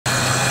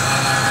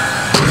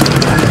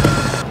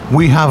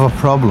we have a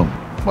problem.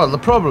 Well, the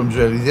problem's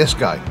really this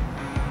guy.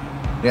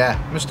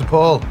 Yeah, Mr.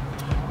 Paul.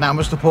 Now,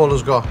 Mr. Paul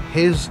has got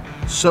his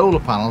solar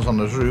panels on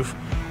his roof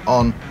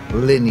on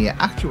linear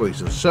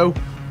actuators. So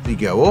they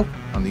go up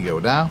and they go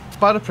down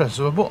by the press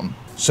of a button.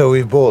 So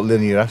we've bought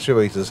linear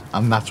actuators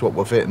and that's what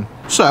we're fitting.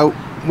 So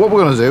what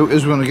we're going to do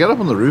is we're going to get up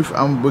on the roof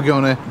and we're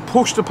going to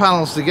push the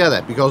panels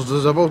together because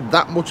there's about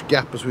that much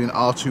gap between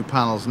our two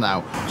panels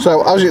now.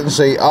 So as you can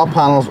see, our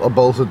panels are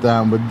bolted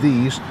down with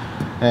these.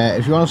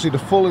 If you want to see the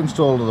full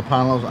install of the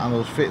panels and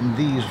us fitting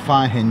these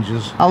 5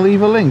 hinges, I'll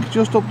leave a link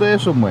just up there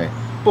somewhere.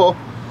 But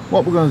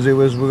what we're going to do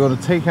is we're going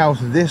to take out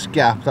this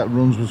gap that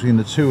runs between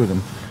the two of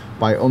them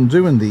by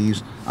undoing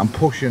these and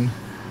pushing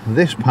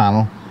this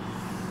panel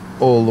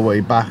all the way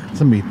back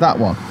to meet that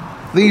one.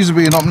 These have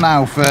been up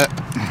now for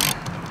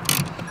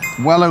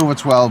well over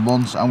 12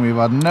 months and we've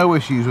had no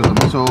issues with them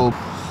at all.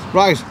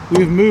 Right,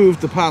 we've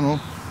moved the panel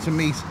to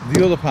meet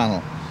the other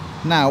panel.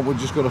 Now we're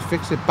just going to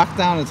fix it back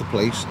down into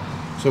place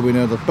so we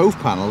know that both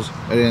panels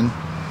are in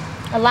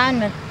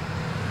alignment.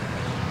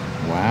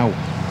 Wow.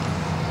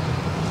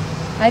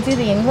 I do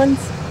the Englands.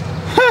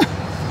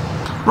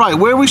 Right,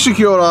 where we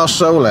secure our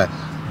solar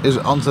is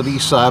onto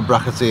these side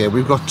brackets here.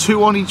 We've got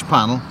 2 on each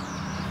panel.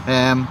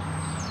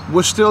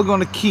 We're still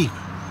going to keep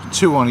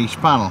 2 on each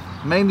panel,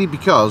 mainly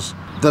because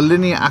the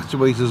linear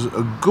actuators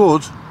are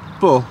good,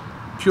 but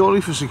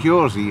purely for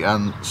security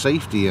and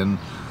safety and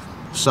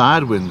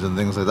side winds and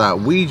things like that,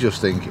 we just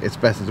think it's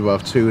better to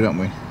have 2, don't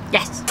we?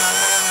 Yes.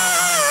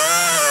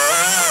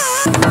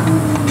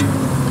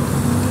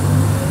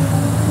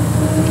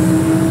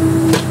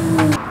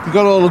 We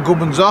got all the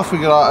gubbins off. We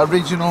got our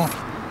original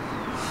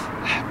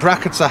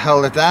brackets that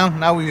held it down.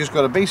 Now we just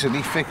got to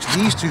basically fix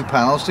these 2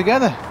 panels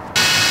together.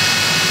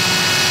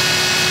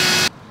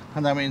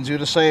 And then we can do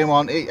the same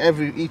on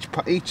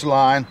each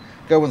line,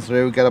 going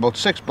through, get about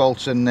 6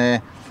 bolts in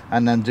there,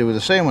 and then do the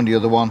same on the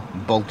other one,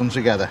 bolt them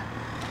together.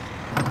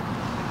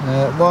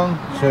 1,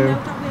 2,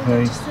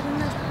 3,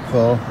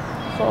 4.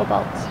 4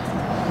 bolts.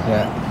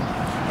 Yeah.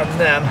 And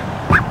then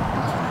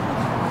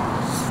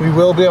we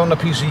will be on a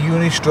piece of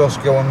uni-strut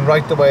going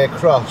right the way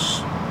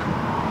across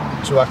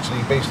to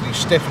actually basically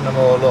stiffen them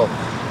all up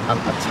and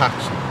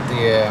attach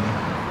the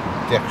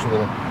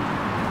actual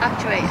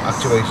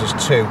actuators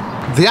too.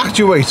 The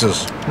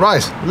actuators,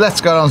 right,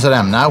 let's get on to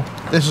them now.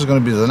 This is going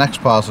to be the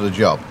next part of the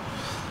job.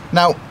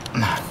 Now,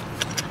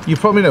 you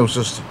probably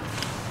noticed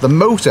the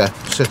motor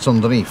sits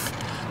underneath.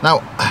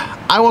 Now,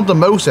 I want the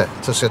motor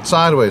to sit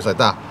sideways like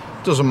that.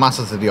 Doesn't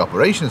matter to the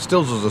operation, it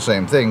still does the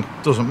same thing,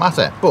 doesn't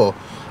matter. But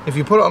if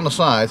you put it on the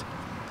side,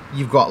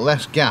 you've got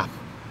less gap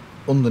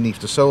underneath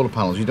the solar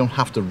panels. You don't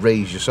have to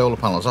raise your solar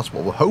panels. That's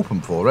what we're hoping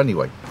for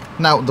anyway.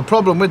 Now, the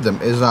problem with them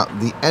is that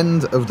the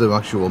end of the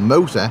actual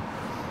motor,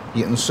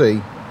 you can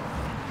see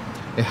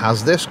it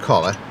has this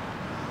collar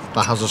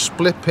that has a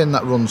split pin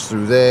that runs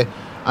through there,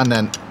 and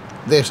then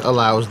this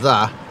allows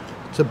that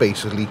to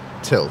basically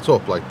tilt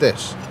up like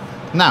this.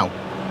 Now,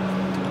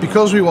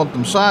 because we want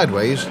them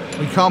sideways,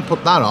 we can't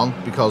put that on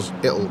because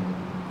it'll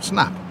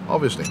snap,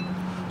 obviously.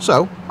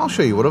 So I'll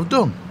show you what I've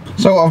done.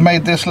 So I've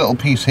made this little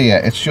piece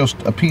here. It's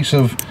just a piece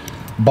of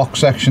box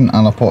section,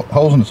 and I put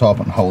holes in the top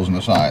and holes in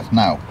the side.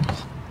 Now,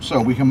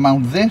 so we can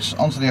mount this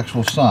onto the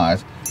actual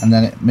side, and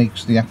then it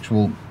makes the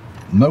actual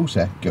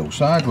motor go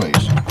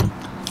sideways.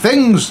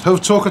 Things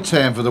have took a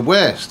turn for the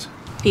worst.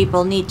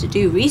 People need to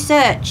do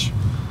research.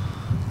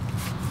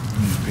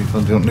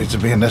 People don't need to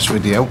be in this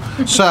video.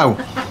 So,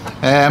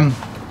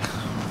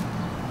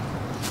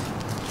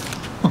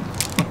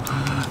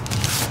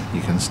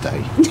 you can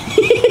stay.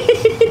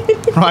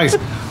 Right.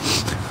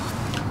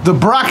 The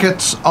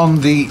brackets on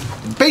the...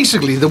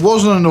 Basically, there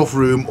wasn't enough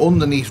room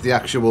underneath the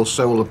actual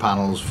solar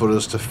panels for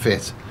us to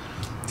fit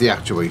the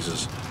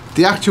actuators.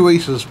 The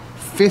actuators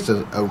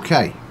fitted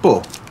okay,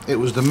 but it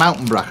was the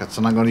mountain brackets,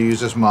 and I'm going to use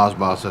this Mars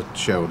bar to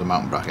show the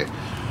mountain bracket.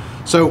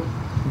 So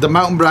the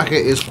mountain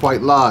bracket is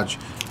quite large.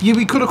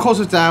 We could have cut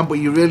it down, but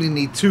you really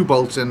need 2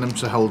 bolts in them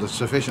to hold it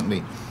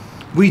sufficiently.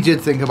 We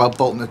did think about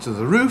bolting it to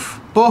the roof,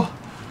 but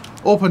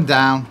up and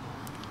down,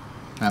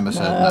 Emma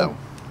said no.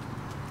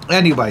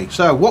 Anyway,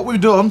 so what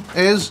we've done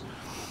is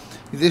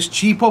this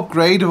cheap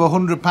upgrade of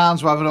 £100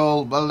 to have it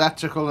all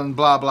electrical and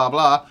blah blah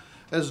blah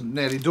has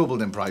nearly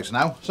doubled in price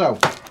now. So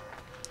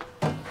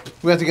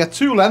we had to get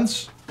 2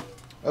 lengths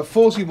of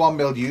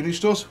 41mm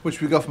uni-strut,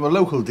 which we got from a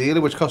local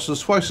dealer, which cost us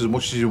twice as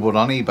much as you would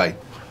on eBay.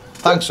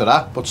 Thanks for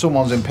that, but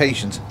someone's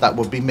impatient. That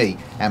would be me.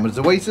 Emma's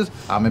the waited,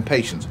 I'm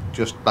impatient.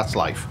 Just, that's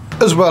life.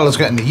 As well as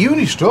getting the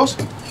uni-strut,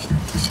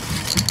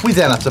 we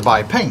then had to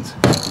buy paint.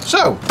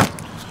 So,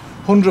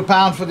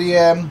 £100 for the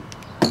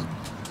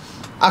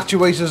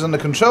actuators and the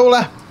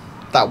controller.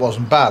 That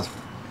wasn't bad.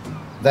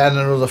 Then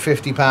another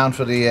 £50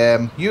 for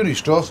the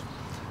uni-strut,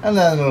 and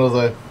then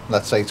another,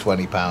 let's say,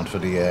 £20 for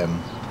the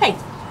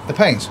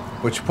paint,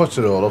 which puts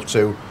it all up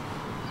to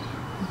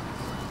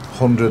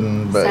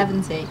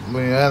 170.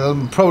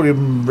 Yeah, probably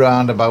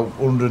around about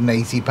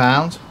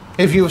 £180.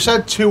 If you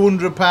said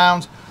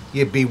 £200,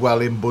 you'd be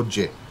well in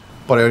budget.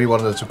 But I only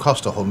wanted it to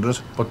cost 100.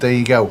 But there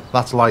you go.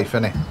 That's life,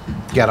 innit?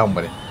 Get on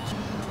with it.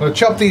 going to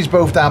chop these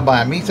both down by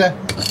 1 metre,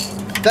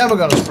 then we're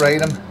going to spray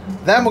them,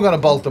 then we're going to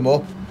bolt them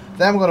up,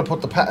 then we're going to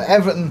put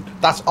everything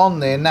that's on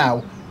there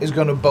now is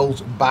going to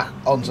bolt back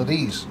onto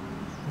these,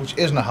 which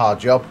isn't a hard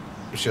job,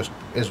 it just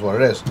is what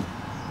it is.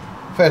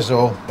 First of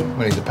all,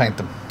 we need to paint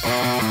them.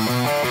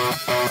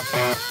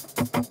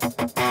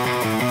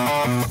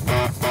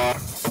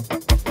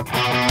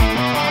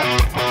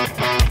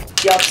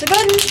 Jobs are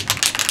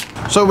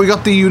done. So we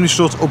got the unit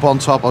struts up on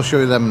top, I'll show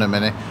you them in a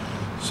minute.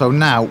 So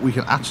now we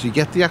can actually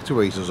get the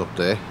actuators up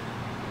there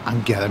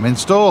and get them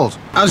installed.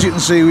 As you can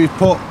see, we've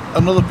put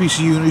another piece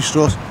of unit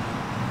strut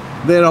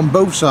there on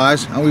both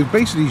sides, and we've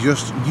basically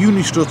just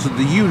unit strutted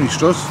the unit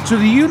strut to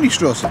the unit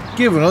strut,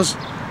 giving us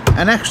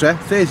an extra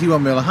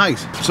 31mm of height.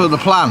 So the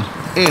plan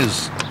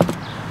is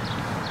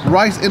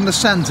right in the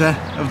centre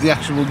of the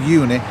actual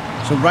unit,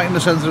 so right in the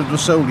centre of the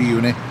solar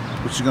unit,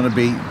 which is going to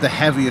be the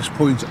heaviest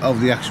point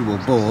of the actual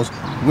board,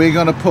 we're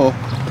going to put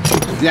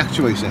the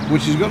actuator,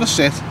 which is going to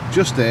sit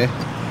just there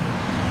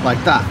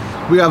like that.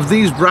 We have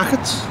these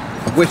brackets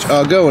which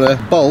are going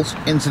to bolt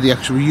into the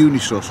actual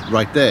unit strut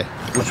right there,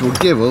 which will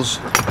give us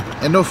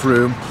enough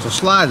room to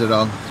slide it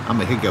on and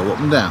make it go up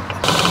and down.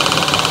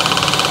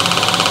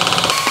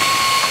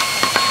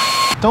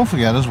 Don't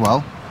forget as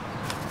well,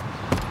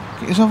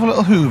 get yourself a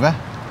little hoover,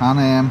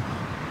 and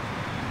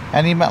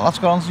any metal that's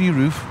got onto your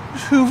roof,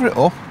 just hoover it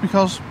up,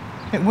 because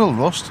it will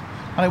rust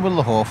and it will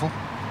look awful.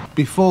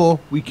 Before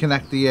we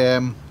connect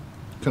the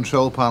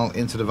control panel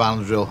into the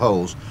van drill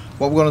holes,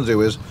 what we're going to do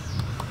is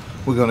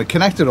we're going to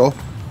connect it up,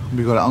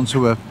 we've got it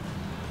onto a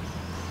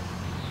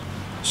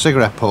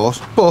cigarette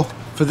port, but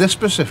for this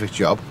specific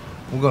job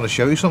we're going to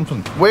show you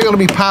something. We're going to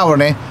be powering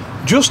it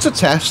just to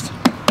test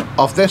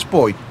off this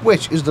boy,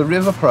 which is the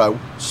River Pro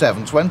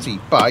 720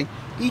 by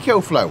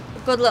EcoFlow.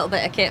 A good little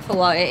bit of kit for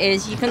what it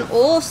is. You can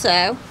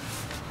also...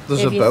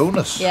 There's a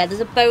bonus. Yeah,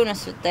 there's a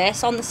bonus with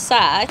this. On the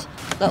side,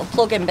 little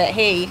plug-in bit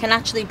here, you can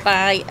actually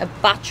buy a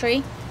battery,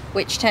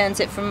 which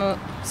turns it from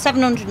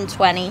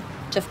 720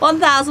 to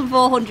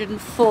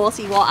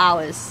 1,440 watt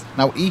hours.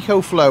 Now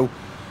EcoFlow,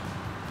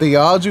 they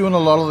are doing a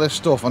lot of this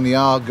stuff, and they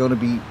are going to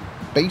be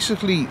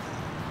basically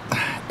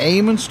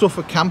aiming stuff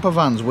at camper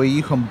vans where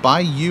you can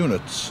buy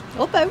units.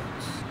 Or boats,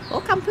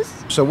 or campers.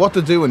 So what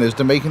they're doing is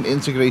they're making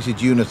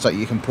integrated units that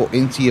you can put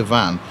into your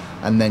van,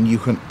 and then you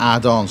can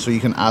add on. So you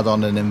can add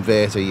on an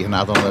inverter, you can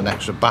add on an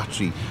extra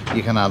battery,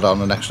 you can add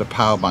on an extra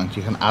power bank,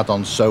 you can add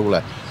on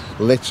solar.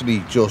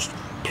 Literally just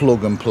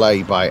plug and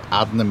play by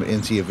adding them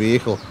into your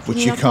vehicle, which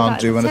you can't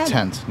do in a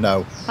tent.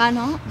 No. Why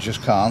not? You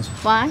just can't.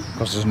 Why?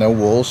 Because there's no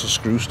walls to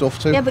screw stuff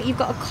to. Yeah, but you've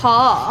got a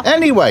car.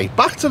 Anyway,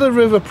 back to the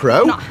River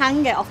Pro. Not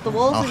hang it off the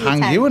walls. I'll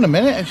hang you in a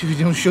minute if you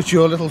don't shut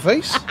your little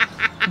face.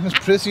 As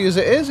pretty as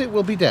it is, it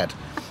will be dead.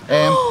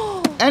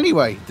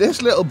 Anyway,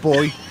 this little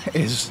boy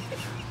is...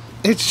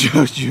 It's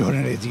just, you're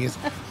an idiot.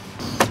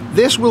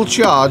 This will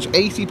charge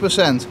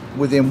 80%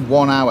 within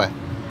 1 hour.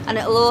 And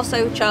it'll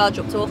also charge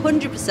up to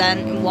 100%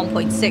 in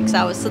 1.6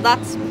 hours. So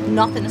that's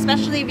nothing,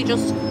 especially if you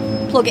just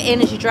plug it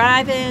in as you're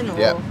driving,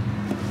 or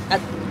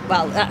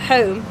at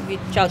home. If you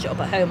charge it up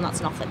at home, that's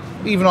nothing.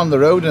 Even on the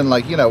road, and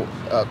like, you know,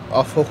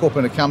 off hook up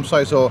in a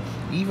campsite, or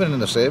even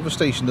in a service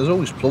station, there's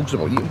always plugs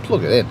about. You can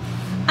plug it in.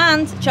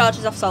 And it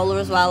charges off solar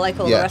as well, like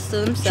all the rest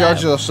of them. So.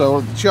 Charges off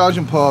solar. The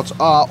charging ports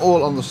are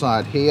all on the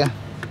side here.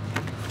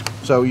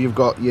 So you've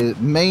got your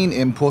main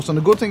input, and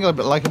the good thing I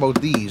like about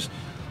these,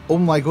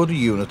 unlike other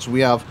units, we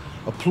have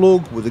a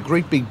plug with a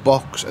great big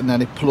box, and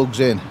then it plugs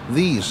in.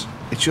 These,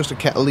 it's just a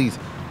kettle lead,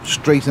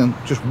 straight in,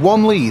 just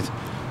one lead,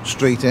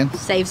 straight in.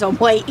 Saves on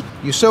weight.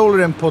 Your solar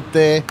input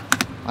there,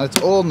 and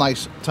it's all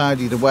nice,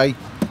 tidied away.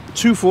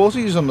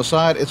 240s on the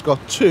side, it's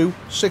got two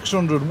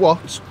 600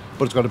 watts,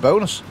 but it's got a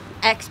bonus.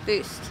 X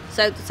boost.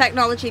 So the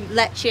technology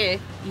lets you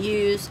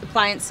use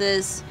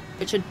appliances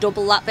which are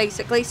double that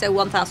basically, so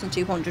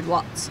 1,200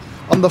 watts.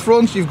 On the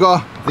front you've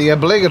got the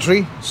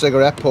obligatory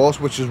cigarette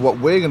port, which is what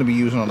we're going to be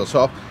using on the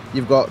top.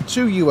 You've got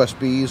two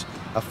USBs,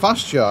 a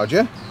fast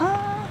charger,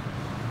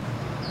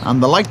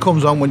 and the light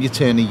comes on when you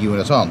turn the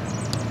unit on.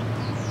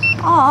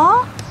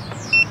 Aww.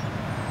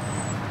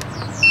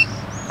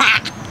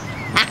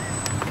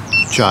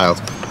 Child.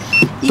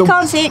 You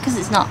can't see it because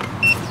it's not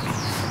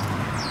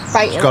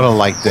bright. It's got a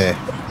light there.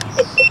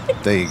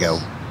 There you go.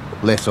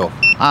 Lit up.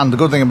 And the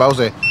good thing about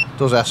it,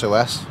 does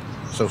SOS,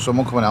 so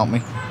someone come and help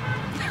me.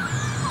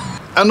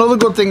 Another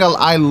good thing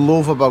I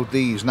love about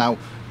these, now,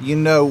 you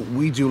know,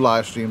 we do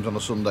live streams on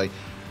a Sunday.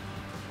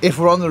 If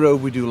we're on the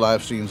road, we do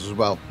live streams as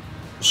well.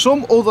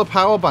 Some other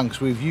power banks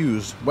we've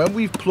used, when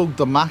we've plugged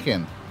the Mac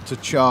in to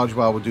charge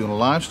while we're doing a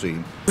live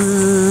stream,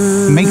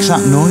 makes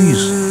that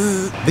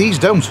noise. These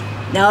don't.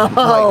 No.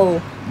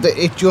 Like,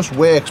 it just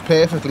works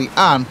perfectly,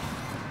 and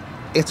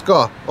it's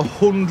got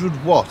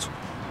 100 watt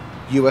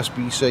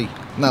USB-C.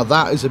 Now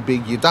that is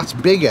that's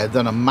bigger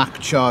than a Mac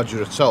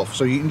charger itself,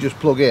 so you can just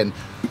plug in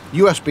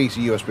USB to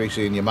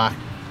USB-C in your Mac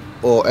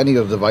or any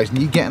other device,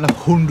 and you're getting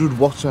 100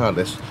 watts out of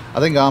this.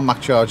 I think our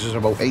Mac chargers are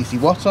about 80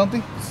 watts, aren't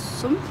they?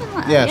 Something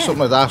like that. Yeah,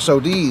 something like that.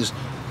 So these,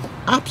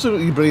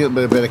 absolutely brilliant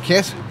bit of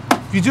kit.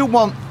 If you do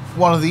want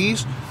one of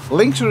these,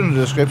 Links are in the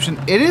description.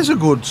 It is a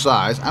good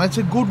size and it's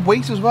a good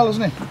weight as well,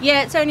 isn't it?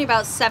 Yeah, it's only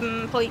about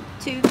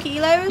 7.2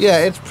 kilos. Yeah,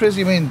 it's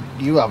pretty. I mean,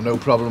 you have no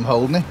problem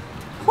holding it.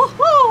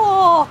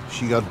 Whoa!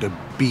 She got the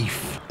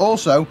beef.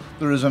 Also,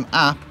 there is an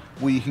app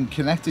where you can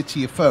connect it to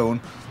your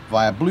phone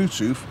via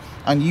Bluetooth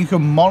and you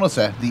can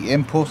monitor the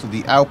input and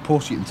the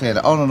output. You can turn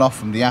it on and off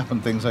from the app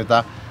and things like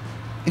that.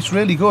 It's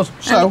really good.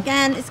 So and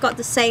again, it's got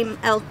the same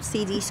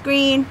LCD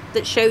screen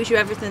that shows you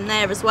everything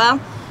there as well.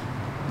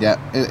 Yeah,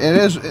 it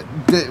is.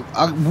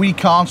 We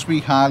can't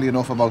speak highly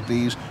enough about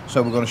these,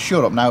 so we're going to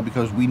shut up now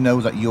because we know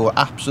that you're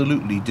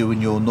absolutely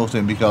doing your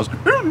nutting because,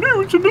 oh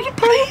no, it's another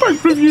power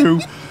bank review.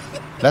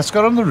 Let's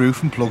go on the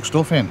roof and plug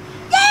stuff in.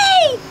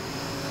 Yay!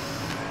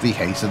 They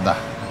hated that.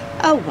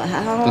 Oh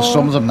wow. There's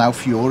some of them now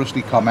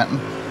furiously commenting,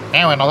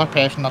 now another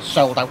person that's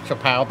sold out to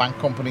power bank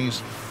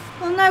companies.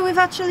 Well, no, we've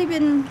actually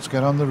been Let's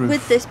get on the roof.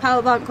 with this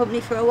power bank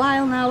company for a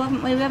while now,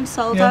 haven't we? We haven't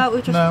sold out.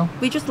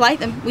 We just like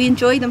them. We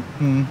enjoy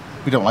them.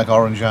 We don't like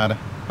orange either,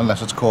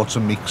 unless it's Quartz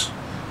and Meeks.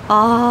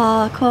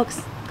 Ah,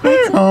 Cox.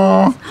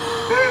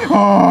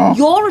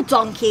 You're a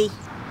donkey.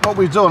 What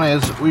we've done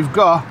is we've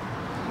got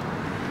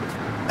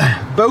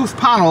both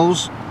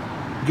panels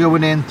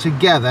going in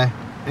together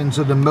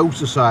into the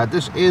motor side.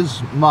 This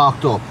is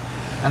marked up,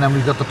 and then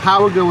we've got the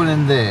power going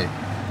in there.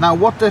 Now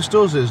what this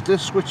does is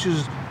this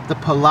switches the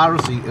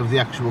polarity of the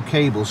actual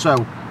cable.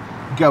 So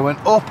going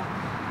up,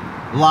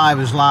 live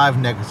is live,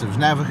 negative is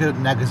negative,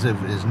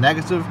 negative is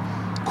negative.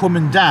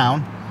 Coming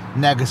down,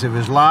 negative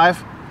is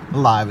live,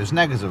 live is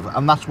negative,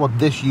 and that's what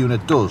this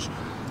unit does.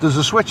 There's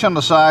a switch on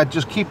the side,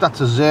 just keep that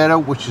to 0,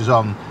 which is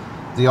on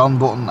the on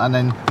button, and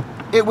then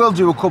it will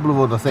do a couple of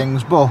other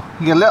things, but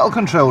you get a little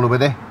controller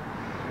with it.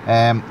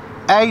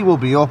 A will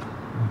be up,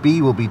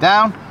 B will be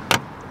down.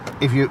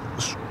 If you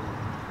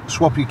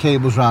swap your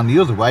cables around the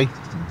other way,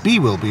 B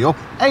will be up,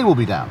 A will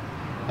be down.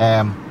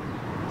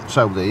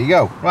 So there you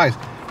go. Right,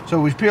 so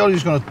we're purely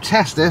just going to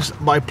test this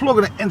by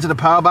plugging it into the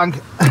power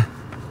bank.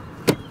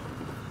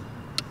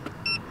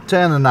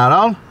 Turning that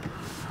on.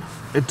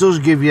 It does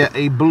give you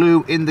a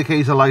blue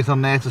indicator light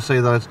on there to say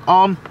that it's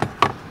on,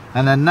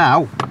 and then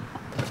now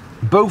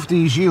both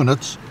these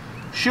units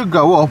should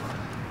go up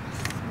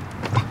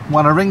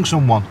when I ring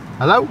someone.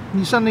 Hello, can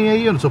you send me your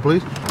units up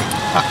please?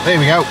 Ah, there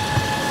we go.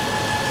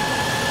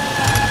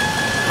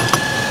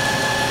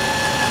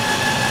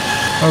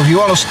 Oh, if you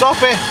want to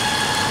stop it,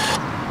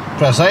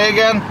 press A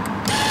again.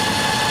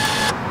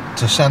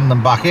 To send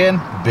them back in,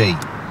 B.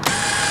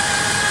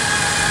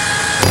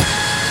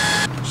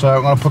 So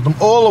I'm going to put them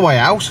all the way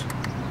out.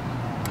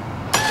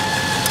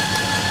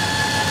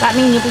 That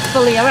means you'll be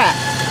fully erect?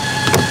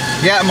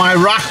 Yeah, my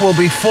rack will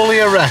be fully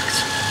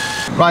erect.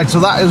 Right, so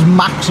that is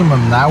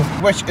maximum now,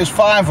 which is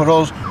fine for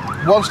us.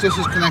 Once this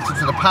is connected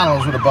to the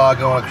panels with a bar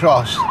going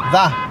across,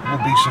 that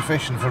will be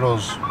sufficient for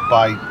us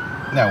by,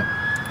 no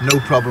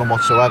problem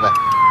whatsoever.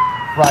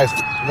 Right,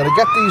 we're going to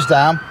get these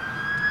down.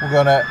 We're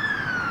going to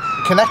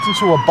connect them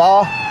to a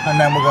bar, and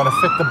then we're going to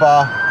fit the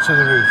bar to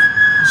the roof.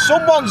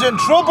 Someone's in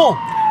trouble!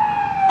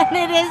 And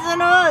it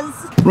isn't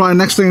us. Right,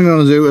 next thing I'm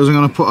going to do is I'm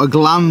going to put a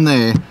gland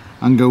there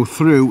and go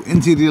through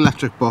into the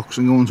electric box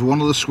and go into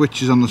one of the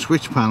switches on the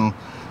switch panel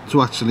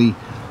to actually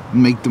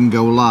make them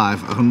go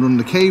live. I can run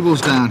the cables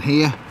down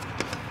here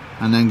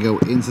and then go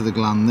into the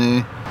gland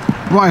there.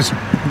 Right,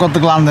 got the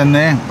gland in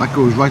there. That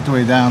goes right the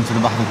way down to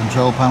the back of the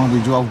control panel.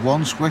 We do have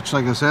one switch,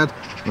 like I said,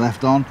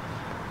 left on.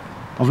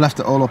 I've left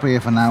it all up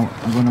here for now.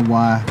 I'm going to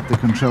wire the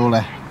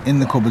controller in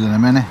the cupboard in a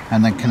minute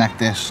and then connect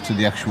this to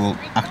the actual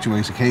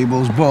actuator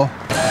cables, but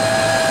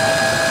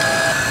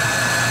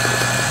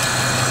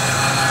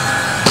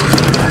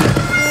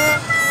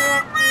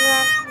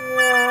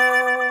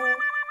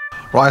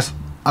right,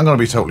 I'm going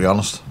to be totally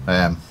honest,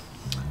 I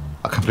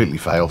completely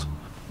failed.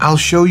 I'll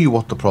show you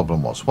what the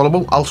problem was.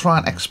 Well, I'll try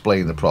and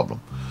explain the problem.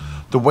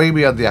 The way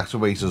we had the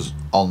actuators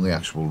on the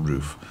actual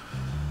roof,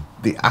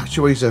 the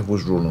actuator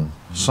was running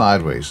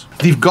sideways.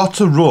 They've got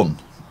to run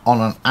on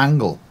an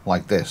angle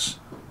like this,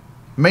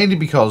 mainly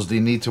because they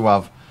need to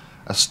have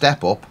a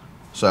step up,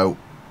 so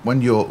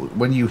when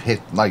you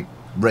hit like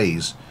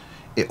raise,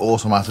 it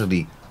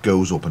automatically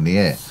goes up in the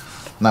air.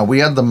 Now we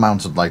had them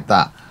mounted like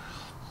that.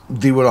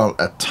 They were on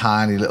a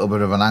tiny little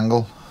bit of an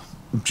angle.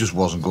 It just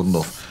wasn't good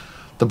enough.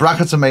 The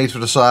brackets are made for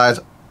the side.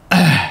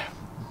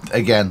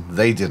 Again,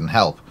 they didn't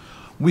help.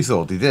 We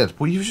thought they did,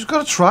 but you've just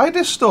got to try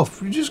this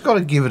stuff. You just got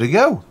to give it a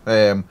go.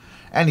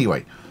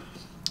 Anyway,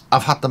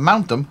 I've had to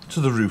mount them to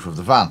the roof of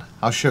the van.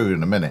 I'll show you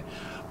in a minute.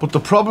 But the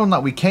problem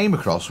that we came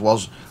across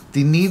was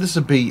they needed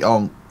to be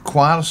on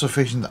quite a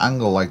sufficient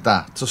angle like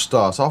that to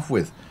start off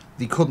with.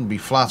 They couldn't be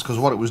flat because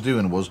what it was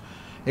doing was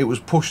it was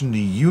pushing the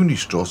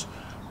uni-strut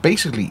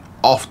basically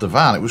off the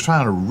van. It was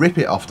trying to rip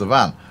it off the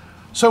van.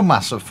 So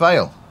massive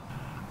fail.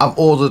 I've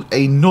ordered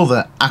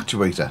another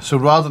actuator. So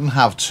rather than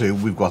have two,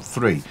 we've got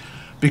three,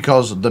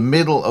 because the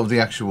middle of the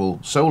actual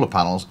solar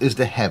panels is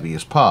the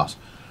heaviest part.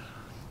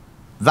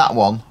 That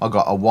one, I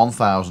got a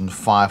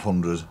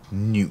 1,500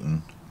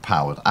 Newton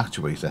powered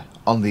actuator.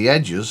 On the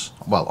edges,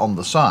 well, on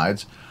the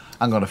sides,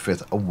 I'm going to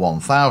fit a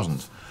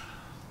 1,000.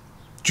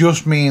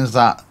 just means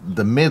that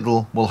the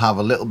middle will have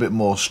a little bit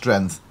more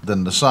strength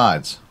than the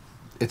sides.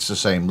 It's the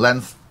same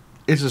length,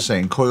 it's the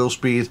same coil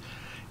speed,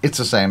 it's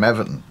the same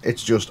everything.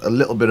 It's just a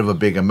little bit of a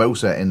bigger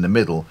motor in the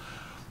middle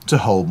to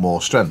hold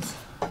more strength.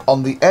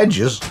 On the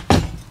edges,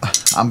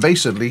 I'm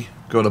basically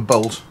going to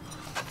bolt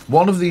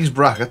one of these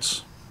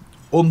brackets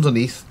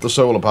underneath the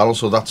solar panel,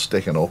 so that's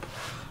sticking up,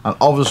 and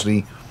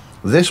obviously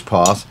this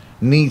part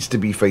needs to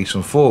be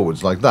facing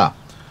forwards like that.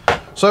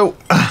 So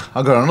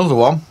I've got another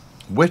one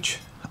which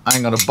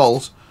I'm going to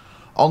bolt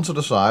onto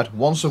the side.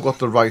 Once I've got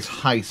the right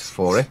height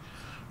for it,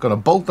 I'm going to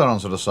bolt that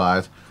onto the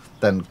side,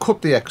 then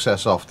cut the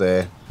excess off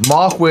there,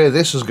 mark where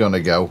this is going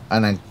to go,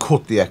 and then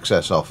cut the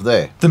excess off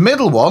there. The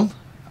middle one,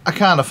 I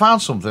kind of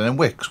found something in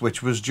Wix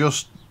which was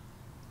just,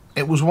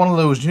 it was one of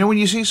those, you know when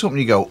you see something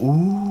you go,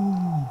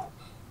 ooh,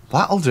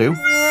 that'll do.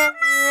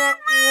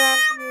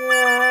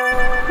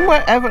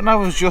 Everything I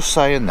was just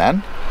saying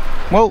then,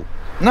 well,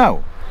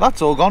 no,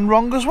 that's all gone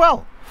wrong as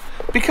well,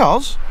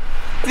 because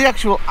the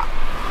actual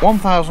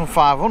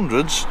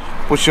 1500s,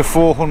 which are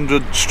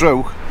 400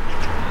 stroke,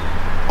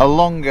 are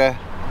longer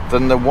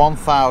than the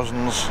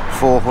 1000's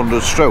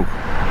 400 stroke.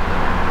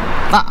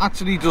 That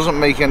actually doesn't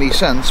make any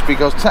sense,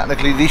 because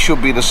technically these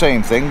should be the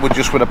same thing, but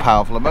just with a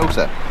powerful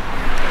motor.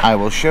 I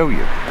will show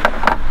you.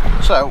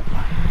 So,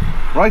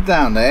 right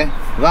down there,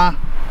 that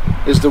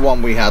is the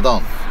one we had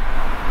on,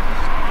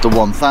 the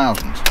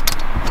 1000.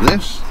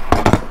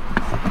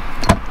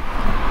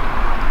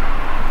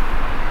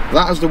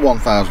 That is the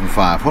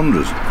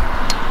 1500.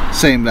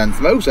 Same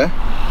length motor,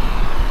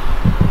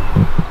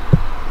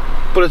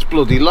 but it's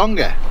bloody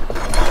longer.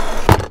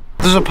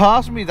 There's a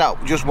part of me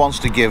that just wants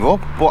to give up,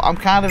 but I'm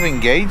kind of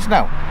engaged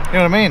now. You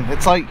know what I mean?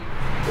 It's like,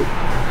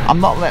 I'm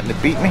not letting it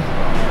beat me.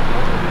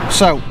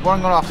 So, what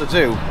I'm going to have to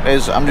do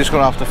is, I'm just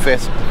going to have to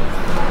fit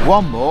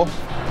one more.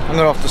 I'm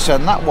going to have to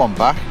send that one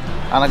back,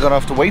 and I'm going to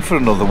have to wait for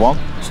another one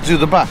to do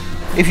the back.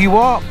 If you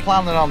are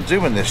planning on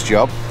doing this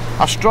job,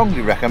 I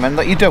strongly recommend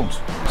that you don't.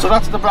 So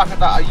that's the bracket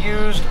that I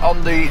used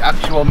on the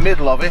actual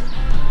middle of it.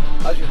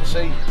 As you can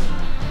see,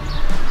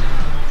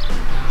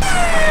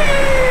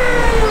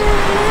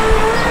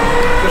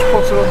 just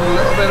puts it under a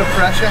little bit of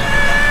pressure.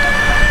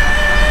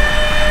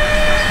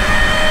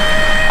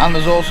 And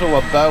there's also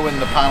a bow in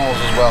the panels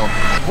as well.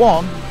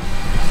 One,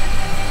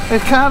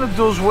 it kind of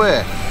does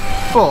work,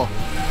 but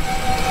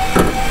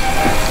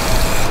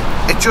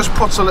it just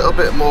puts a little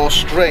bit more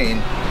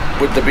strain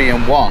with there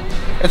being one.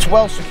 It's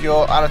well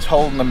secure and it's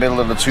holding the middle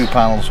of the two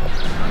panels,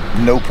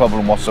 no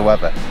problem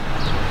whatsoever.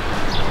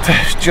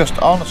 Just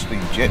honestly,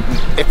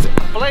 it's,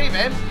 blame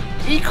him,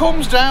 he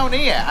comes down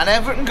here and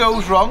everything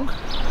goes wrong.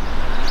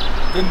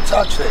 Didn't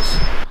touch this.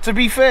 To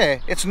be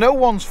fair, it's no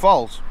one's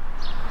fault,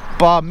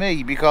 bar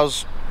me,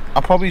 because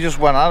I probably just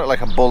went at it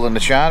like a bull in the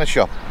china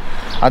shop.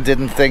 I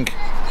didn't think.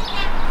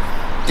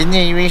 Didn't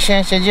you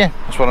research, did you?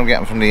 That's what I'm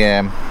getting from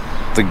the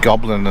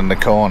goblin in the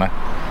corner.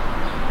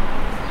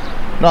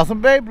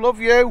 Nothing, babe, love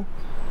you.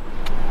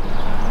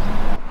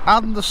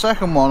 Adding the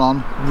second one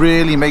on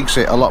really makes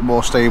it a lot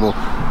more stable.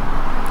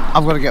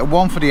 I've got to get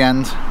one for the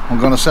end. I'm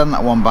going to send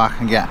that one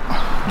back and get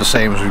the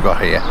same as we've got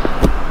here.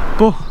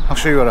 But I'll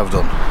show you what I've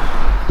done.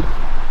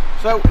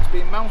 So it's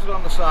been mounted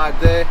on the side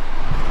there.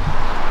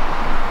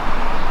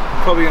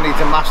 Probably going to need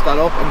to mask that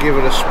up and give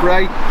it a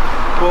spray.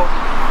 But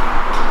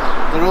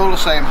they're all the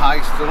same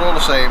height. They're all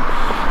the same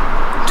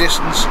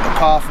distance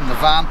apart from the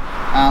van.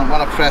 And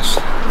when I press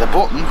the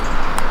button,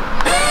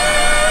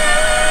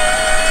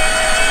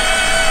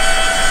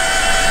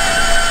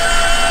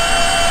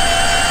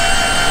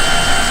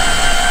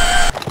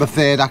 the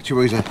third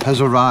actuator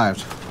has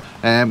arrived.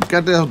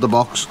 Get it out of the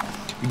box,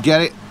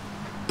 get it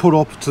put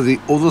up to the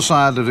other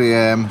side of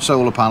the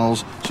solar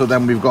panels, so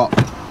then we've got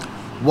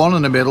one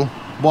in the middle,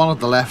 one at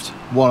the left,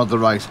 one at the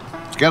right.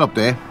 Let's get up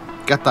there,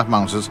 get that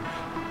mounted,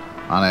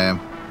 and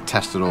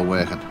test it all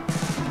working.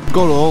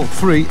 Got all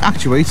three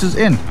actuators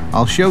in.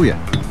 I'll show you.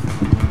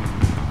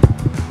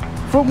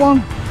 Front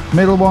one,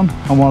 middle one,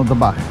 and one at the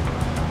back.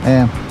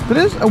 There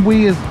is a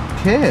weird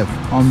curve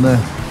on the,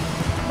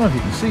 I don't know if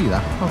you can see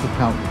that, not the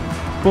count,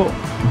 but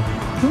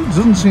it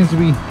doesn't seem to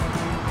be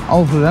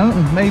altered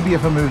anything. Maybe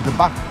if I moved the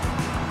back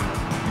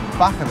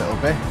a little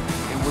bit,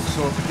 it would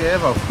sort of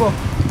curve out, but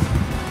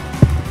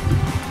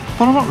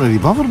I'm not really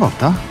bothered about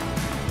that.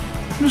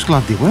 I'm just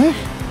glad they work.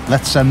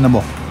 Let's send them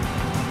up.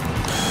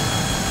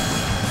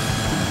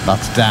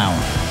 That's down.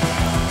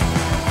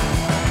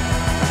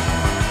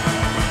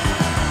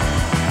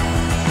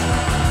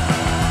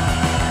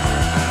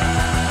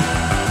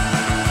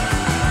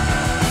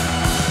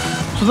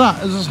 So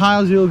that is as high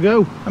as you'll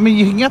go. I mean,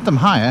 you can get them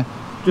higher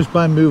just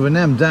by moving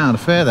them down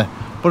further,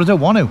 but I don't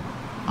want to.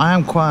 I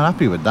am quite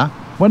happy with that.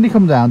 When they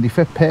come down, they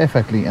fit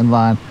perfectly in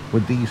line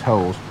with these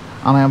holes,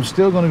 and I am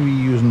still going to be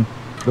using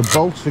the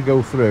bolts to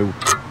go through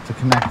to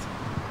connect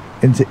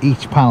into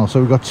each panel. So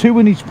we've got two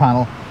in each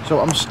panel. So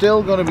I'm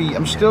still going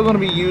to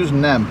be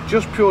using them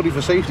just purely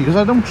for safety, because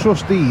I don't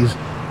trust these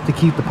to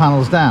keep the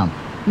panels down,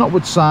 not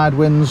with side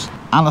winds,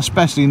 and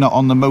especially not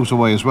on the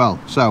motorway as well.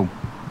 So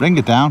bring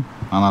it down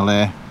and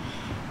I'll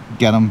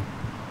get them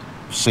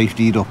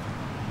safetied up.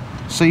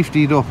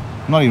 safetied up.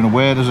 Not even a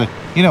word, is it?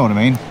 You know what I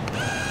mean?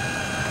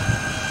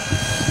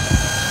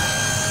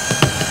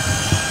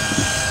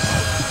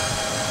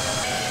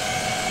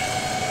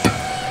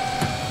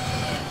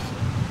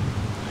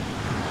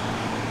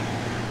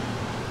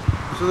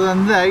 So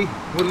then they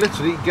will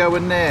literally go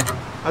in there.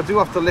 I do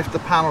have to lift the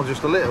panel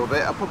just a little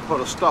bit. I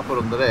put a stopper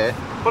under there,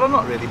 but I'm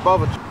not really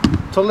bothered.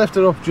 To lift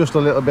it up just a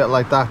little bit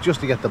like that, just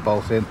to get the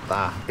bolt in.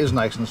 That is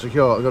nice and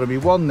secure. There's going to be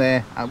one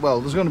there, and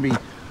well, there's going to be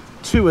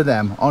 2 of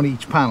them on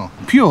each panel,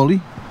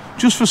 purely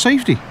just for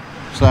safety.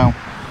 So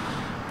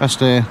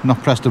best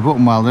not press the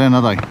button while they're in,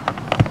 are they?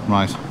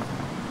 Right,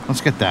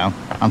 let's get down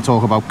and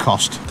talk about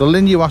cost. The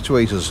linear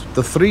actuators,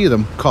 the 3 of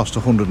them cost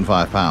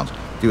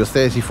 £105. They were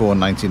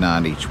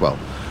 £34.99 each. Well,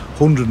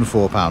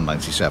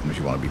 £104.97 if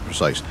you want to be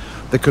precise.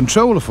 The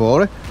controller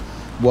for it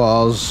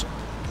was,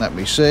 let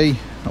me see,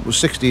 that was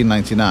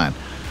 £16.99.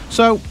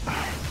 So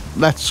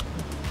let's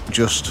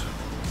just,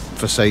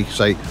 for say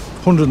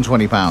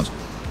 £120.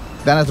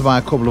 Then I had to buy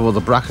a couple of other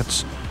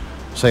brackets,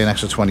 say an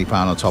extra £20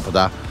 on top of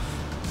that.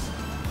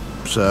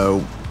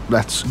 So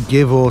let's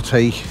give or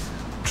take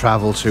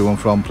travel to and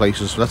from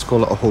places, let's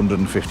call it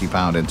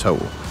 £150 in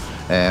total.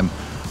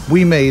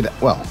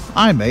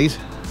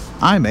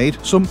 I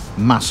made some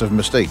massive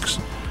mistakes,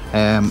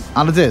 and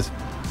I did.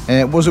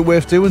 Was it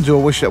worth doing? Do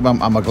I wish that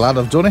am I glad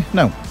I've done it?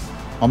 No,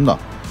 I'm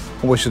not.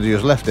 I wish I'd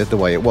just left it the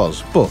way it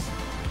was, but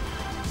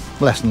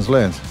lessons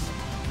learned.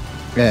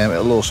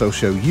 It'll also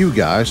show you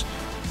guys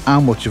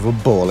how much of a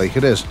ball ache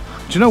it is.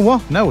 Do you know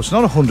what? No, it's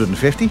not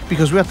 150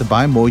 because we had to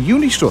buy more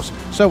uni struts.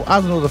 So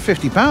add another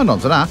 £50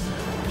 onto that,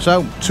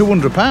 so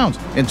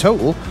 £200 in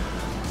total.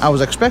 I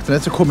was expecting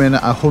it to come in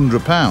at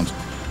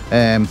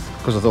 £100.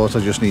 Because I thought I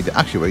just needed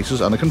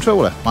actuators and a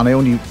controller, and I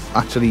only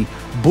actually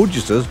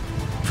budgeted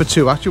for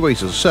 2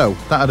 actuators, so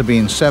that would have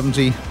been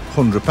 £70,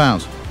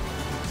 £100.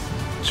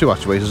 2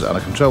 actuators and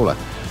a controller.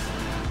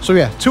 So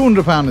yeah,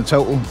 £200 in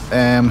total.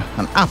 An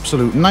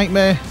absolute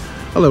nightmare.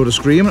 A load of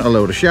screaming, a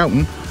load of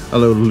shouting, a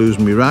load of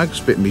losing me rag,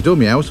 spitting me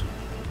dummy out.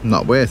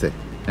 Not worth it.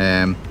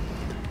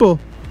 But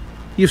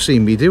you've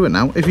seen me do it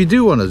now. If you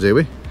do want to do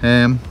it,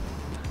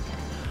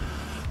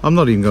 I'm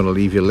not even going to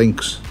leave you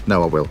links.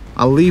 No, I will.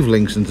 I'll leave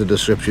links in the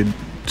description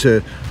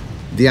to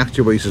the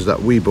actuators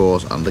that we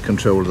bought and the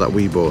controller that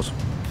we bought.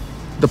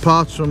 The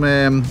parts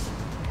from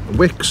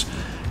Wix,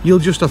 you'll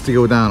just have to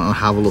go down and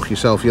have a look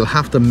yourself. You'll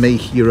have to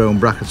make your own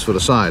brackets for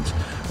the sides.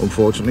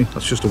 Unfortunately,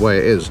 that's just the way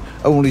it is.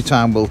 Only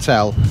time will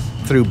tell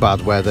through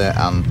bad weather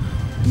and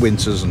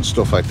winters and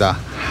stuff like that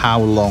how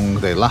long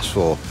they last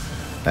for.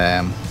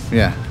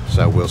 Yeah,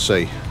 so we'll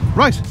see.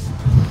 Right,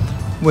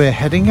 we're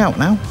heading out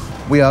now.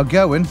 We are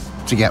going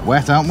to get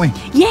wet, aren't we?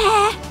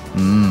 Yeah!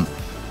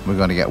 We're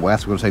going to get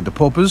wet. We're going to take the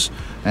puppers,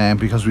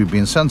 because we've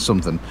been sent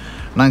something.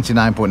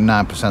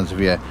 99.9% of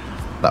you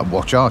that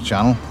watch our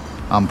channel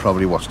and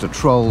probably watch the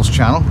Trolls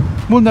channel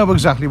will know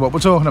exactly what we're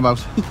talking about.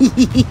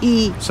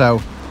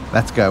 So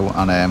let's go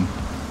and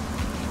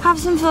have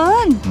some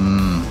fun.